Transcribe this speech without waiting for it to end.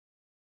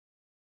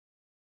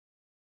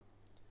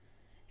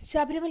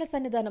ശബരിമല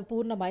സന്നിധാനം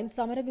പൂർണ്ണമായും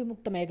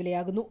സമരവിമുക്ത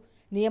മേഖലയാകുന്നു.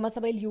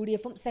 നിയമസഭയിൽ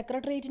യുഡിഎഫും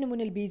സെക്രട്ടേറിയറ്റിനു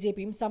മുന്നിൽ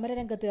ബിജെപിയും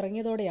സമരരംഗത്ത്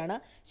ഇറങ്ങിയതോടെയാണ്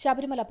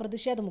ശബരിമല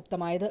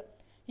പ്രതിഷേധമുക്തമായത്.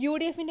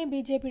 യുഡിഎഫിന്റെയും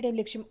ബിജെപിയുടെയും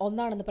ലക്ഷ്യം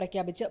ഒന്നാണെന്ന്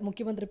പ്രഖ്യാപിച്ച്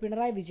മുഖ്യമന്ത്രി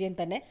പിണറായി വിജയൻ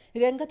തന്നെ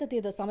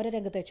രംഗത്തെത്തിയത്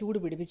സമരരംഗത്തെ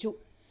ചൂടുപിടിപ്പിച്ചു.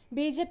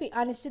 ബിജെപി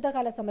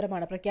അനിശ്ചിതകാല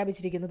സമരമാണ്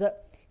പ്രഖ്യാപിച്ചിരിക്കുന്നത്.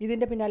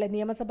 ഇതിന്റെ പിന്നാലെ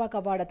നിയമസഭാ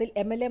കവാടത്തിൽ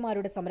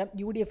എംഎൽഎമാരുടെ സമരം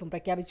യുഡിഎഫും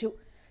പ്രഖ്യാപിച്ചു.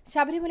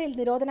 ശബരിമലയിൽ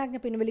നിരോധനാജ്ഞ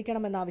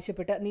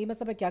പിൻവലിക്കണമെന്നാവശ്യപ്പെട്ട്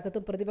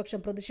നിയമസഭയ്ക്കകത്തും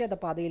പ്രതിപക്ഷം പ്രതിഷേധ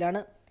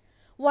പാതയിലാണ്.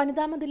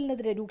 വനിതാ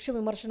മതിലിനെതിരെ രൂക്ഷ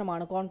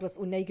വിമർശനമാണ് കോൺഗ്രസ്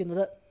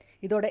ഉന്നയിക്കുന്നത്.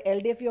 ഇതോടെ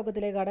എൽഡിഎഫ്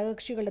യോഗത്തിലെ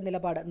ഘടകകക്ഷികളുടെ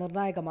നിലപാട്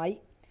നിർണായകമായി.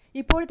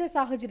 ഇപ്പോഴത്തെ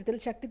സാഹചര്യത്തിൽ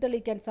ശക്തി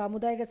തെളിയിക്കാൻ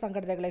സാമുദായിക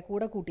സംഘടനകളെ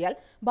കൂടെ കൂട്ടിയാൽ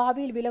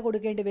ഭാവിയിൽ വില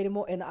കൊടുക്കേണ്ടി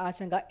വരുമോ എന്ന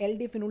ആശങ്ക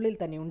എൽഡിഎഫിനുള്ളിൽ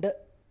തന്നെയുണ്ട്.